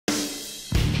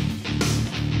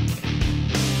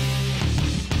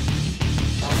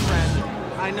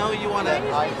I know you want to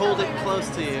hold it close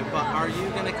to you, but are you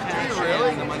going to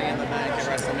cash in the Money in the Bank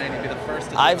at WrestleMania? Be the first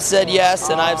to do I've it? said yes,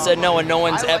 and I've said no, and no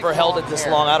one's ever held it this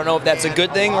long. I don't know if that's a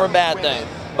good thing or a bad thing,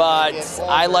 but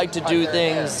I like to do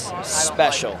things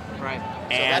special. Right.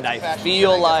 And I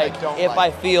feel like if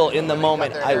I feel in the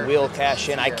moment, I will cash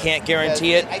in. I can't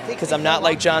guarantee it because I'm not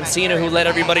like John Cena, who let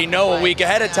everybody know a week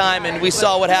ahead of time, and we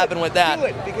saw what happened with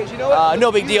that.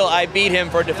 No big deal. I beat him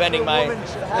for defending my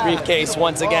briefcase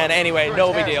once again. Anyway,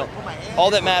 no big deal.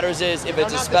 All that matters is if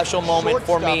it's a special moment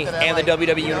for me and the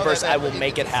WWE Universe, I will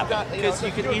make it happen. Because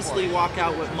you could easily walk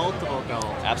out with multiple gold.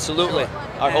 Absolutely.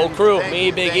 Our whole crew,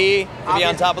 me, Big E, to be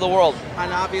on top of the world.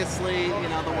 And obviously, you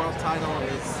know, the world title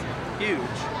is huge,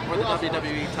 or the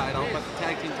WWE title, but the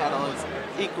tag team title is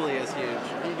equally as huge.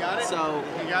 So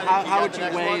how would you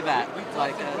weigh that,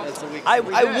 like, as a week?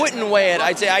 I wouldn't weigh it.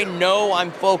 I'd say I know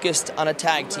I'm focused on a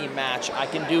tag team match. I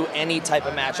can do any type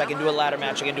of match. I can do a ladder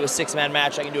match. I can do a six-man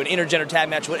match. I can do an intergender tag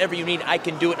match. Whatever you need, I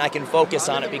can do it, and I can focus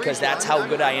on it because that's how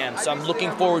good I am. So I'm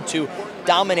looking forward to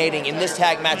dominating in this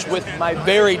tag match with my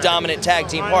very dominant tag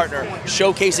team partner,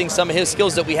 showcasing some of his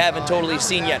skills that we haven't totally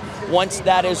seen yet. Once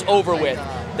that is over with,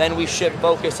 then we shift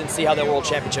focus and see how the World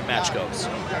Championship match goes.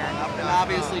 And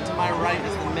obviously to my right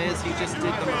is The Miz. He just did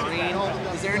The Marine.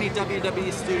 Is there any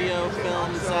WWE studio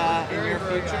films in your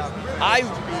future?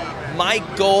 My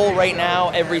goal right now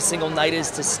every single night is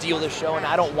to steal the show, and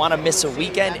I don't want to miss a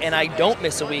weekend, and I don't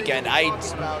miss a weekend.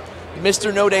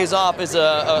 Mr. No Days Off is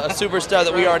a superstar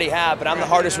that we already have, but I'm the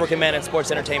hardest working man in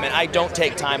sports entertainment. I don't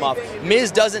take time off.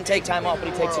 Miz doesn't take time off, but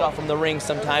he takes it off from the ring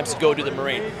sometimes to go do the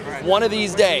Marine. One of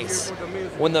these days,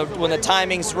 when the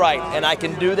timing's right, and I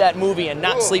can do that movie and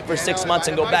not sleep for 6 months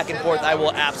and go back and forth, I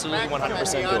will absolutely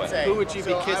 100% do it. Who would you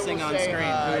be kissing on screen?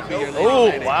 Who would be your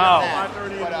lead? Oh,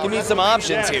 wow. Give me some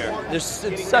options here. It's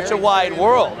such a wide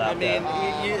world out there.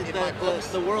 I mean,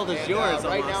 the world is yours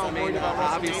almost. I mean,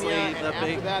 obviously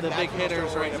the big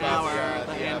hitters right now are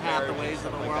the Anne Hathaways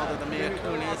of the world, or the Mia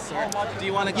Kunis, or do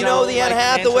you want to go? You know, the Anne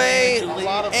Hathaway.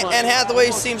 Anne Anne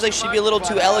Hathaway seems like she'd be a little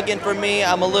too elegant for me.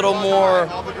 I'm a little more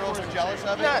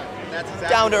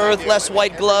down to earth, less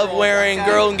white glove wearing,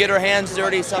 girl can get her hands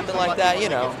dirty, something like that. You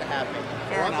know.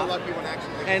 Fair enough.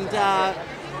 And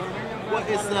what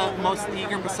is the most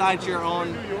eager, besides your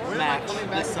own match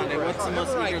this Sunday? What's the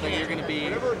most eager that you're going to be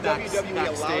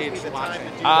backstage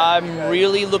watching? I'm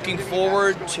really looking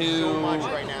forward to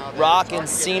Rock and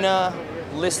Cena,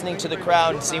 listening to the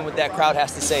crowd and seeing what that crowd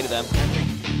has to say to them.